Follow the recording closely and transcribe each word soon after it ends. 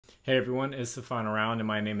Hey everyone, it's the final round and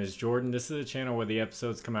my name is Jordan. This is a channel where the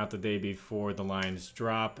episodes come out the day before the lines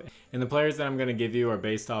drop. And the players that I'm going to give you are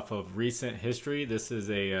based off of recent history. This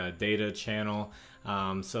is a data channel.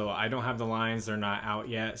 So I don't have the lines, they're not out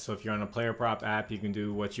yet. So if you're on a player prop app, you can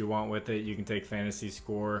do what you want with it. You can take fantasy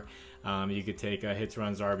score. You could take hits,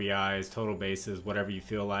 runs, RBIs, total bases, whatever you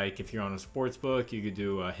feel like. If you're on a sports book, you could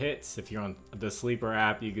do hits. If you're on the sleeper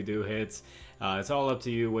app, you could do hits. It's all up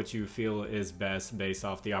to you what you feel is best based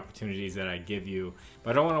off the opportunities that I give you.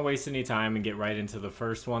 But I don't want to waste any time and get right into the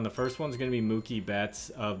first one. The first one's going to be Mookie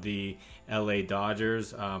Betts of the LA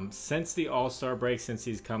Dodgers. Since the All-Star break, since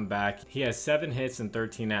he's come back, he has 7 hits and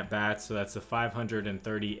 13 at-bats, so that's a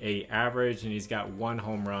 538 average, and he's got 1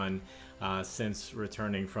 home run since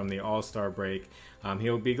returning from the All-Star break.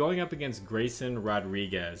 He'll be going up against Grayson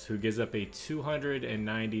Rodriguez, who gives up a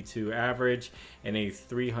 292 average and a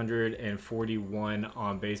 341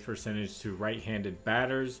 on base percentage to right-handed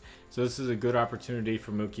batters. So this is a good opportunity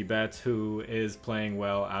for Mookie Betts, who is playing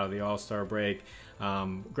well out of the All-Star break.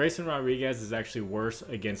 Grayson Rodriguez is actually worse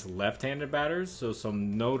against left-handed batters, so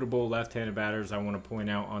some notable left-handed batters I want to point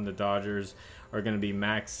out on the Dodgers are going to be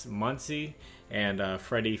Max Muncy and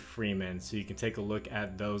Freddie Freeman, so you can take a look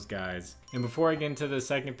at those guys. And before I get into the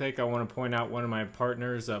second pick, I want to point out one of my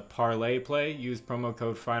partners, ParlayPlay. Use promo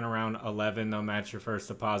code FINALROUND11. They'll match your first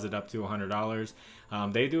deposit up to $100.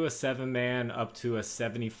 They do a 7-man up to a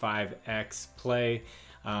 75x play.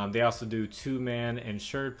 They also do 2-man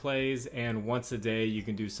insured plays, and once a day you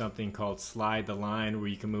can do something called slide the line, where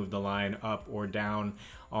you can move the line up or down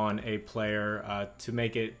on a player to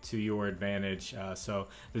make it to your advantage. So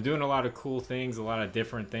they're doing a lot of cool things, a lot of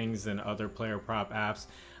different things than other player prop apps.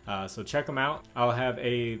 So check them out. I'll have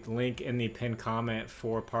a link in the pinned comment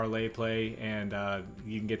for ParlayPlay, and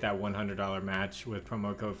you can get that $100 match with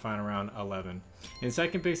promo code FINALROUND11. And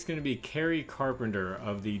second pick is going to be Kerry Carpenter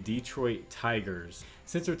of the Detroit Tigers.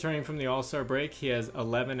 Since returning from the All-Star break, he has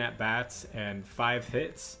 11 at-bats and 5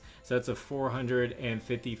 hits. So that's a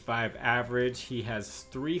 455 average. He has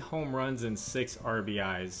 3 home runs and 6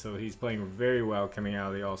 RBIs. So he's playing very well coming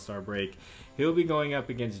out of the All-Star break. He'll be going up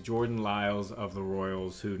against Jordan Lyles of the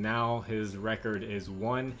Royals, who now his record is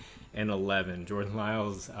 1-11. Jordan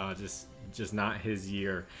Lyles just not his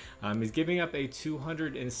year. He's giving up a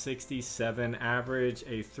 267 average,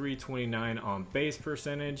 a 329 on base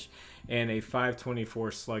percentage, and a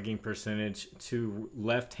 524 slugging percentage to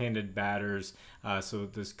left-handed batters. So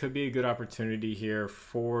this could be a good opportunity here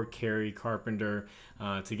for Kerry Carpenter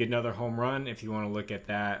to get another home run if you want to look at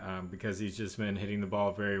that, because he's just been hitting the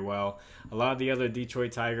ball very well. A lot of the other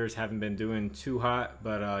Detroit Tigers haven't been doing too hot,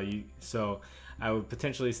 but so I would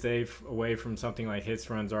potentially stay away from something like hits,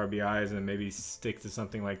 runs, RBIs, and maybe stick to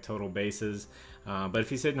something like total bases. But if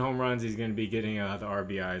he's hitting home runs, he's going to be getting the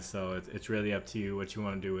RBIs, so it's really up to you what you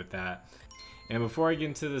want to do with that. And before I get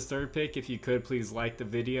into this third pick, if you could please like the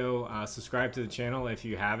video, subscribe to the channel if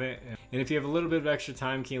you haven't, and if you have a little bit of extra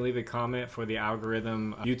time, can you leave a comment for the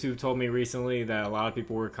algorithm? YouTube told me recently that a lot of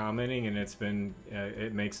people were commenting, and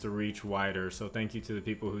it makes the reach wider. So thank you to the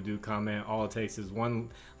people who do comment. All it takes is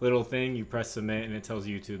one little thing, you press submit, and it tells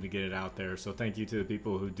YouTube to get it out there. So thank you to the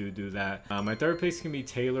people who do that. My third pick is gonna be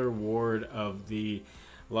Taylor Ward of the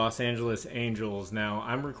Los Angeles Angels. Now,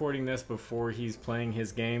 I'm recording this before he's playing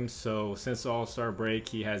his game, so since the All-Star break,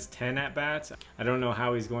 he has 10 at-bats. I don't know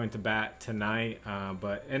how he's going to bat tonight,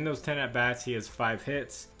 but in those 10 at-bats, he has 5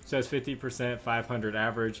 hits, so that's 50%, 500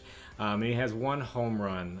 average, and he has 1 home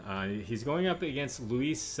run. He's going up against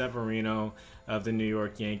Luis Severino of the New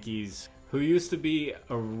York Yankees, who used to be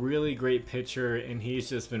a really great pitcher, and he's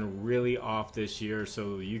just been really off this year.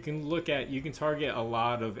 So you can target a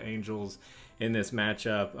lot of Angels in this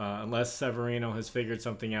matchup, unless Severino has figured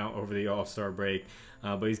something out over the All-Star break.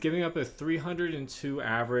 But he's giving up a 302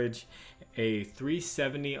 average, a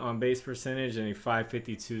 370 on base percentage, and a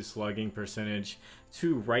 552 slugging percentage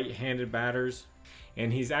to right-handed batters.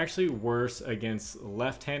 And he's actually worse against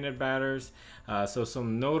left-handed batters. So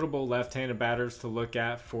some notable left-handed batters to look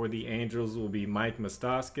at for the Angels will be Mike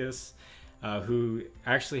Moustakas, who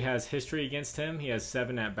actually has history against him. He has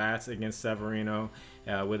 7 at-bats against Severino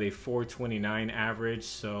with a 429 average,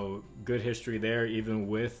 so good history there, even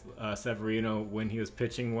with Severino when he was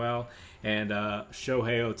pitching well. And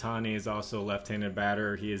Shohei Ohtani is also a left-handed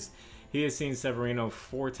batter. He has seen Severino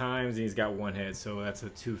 4 times, and he's got 1 hit, so that's a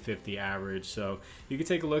 250 average. So you can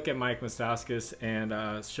take a look at Mike Moustakas and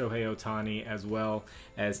Shohei Ohtani, as well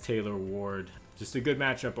as Taylor Ward. Just a good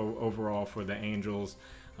matchup overall for the Angels,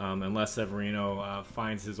 unless Severino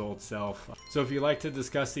finds his old self. So if you'd like to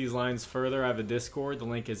discuss these lines further, I have a Discord. The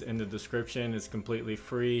link is in the description. It's completely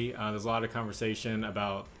free. There's a lot of conversation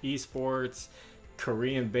about esports,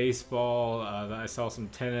 Korean baseball. I saw some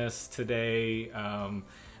tennis today.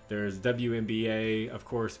 There's WNBA, of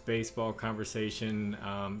course, baseball conversation.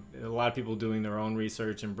 A lot of people doing their own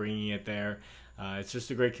research and bringing it there. It's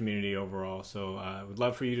just a great community overall. So I would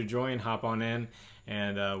love for you to join, hop on in,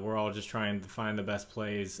 and we're all just trying to find the best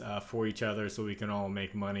plays for each other so we can all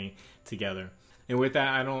make money together. And with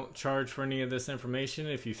that, I don't charge for any of this information.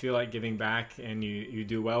 If you feel like giving back and you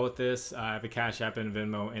do well with this, I have a Cash App and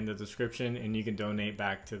Venmo in the description, and you can donate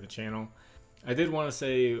back to the channel. I did want to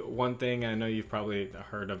say one thing. I know you've probably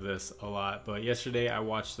heard of this a lot, but yesterday I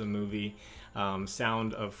watched the movie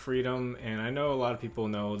Sound of Freedom, and I know a lot of people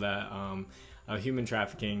know that human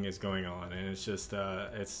trafficking is going on, and it's just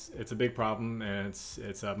it's a big problem, and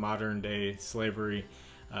it's a modern day slavery,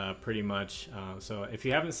 pretty much. So if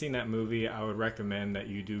you haven't seen that movie, I would recommend that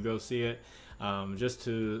you do go see it, just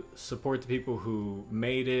to support the people who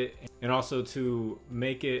made it, and also to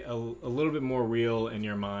make it a little bit more real in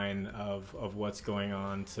your mind of what's going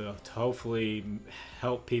on, to hopefully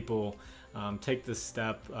help people take the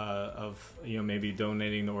step of maybe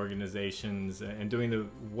donating to organizations and doing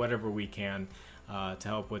whatever we can to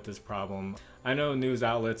help with this problem. I know news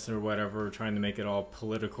outlets or whatever are trying to make it all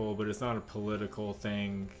political, but it's not a political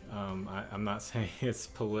thing. I'm not saying it's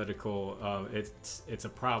political. It's a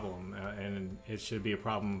problem, and it should be a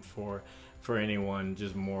problem for anyone,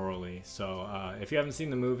 just morally. So if you haven't seen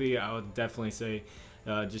the movie, I would definitely say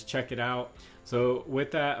just check it out. So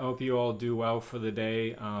with that, I hope you all do well for the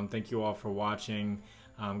day. Thank you all for watching.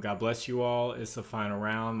 God bless you all. It's the final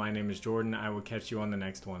round. My name is Jordan. I will catch you on the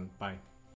next one. Bye.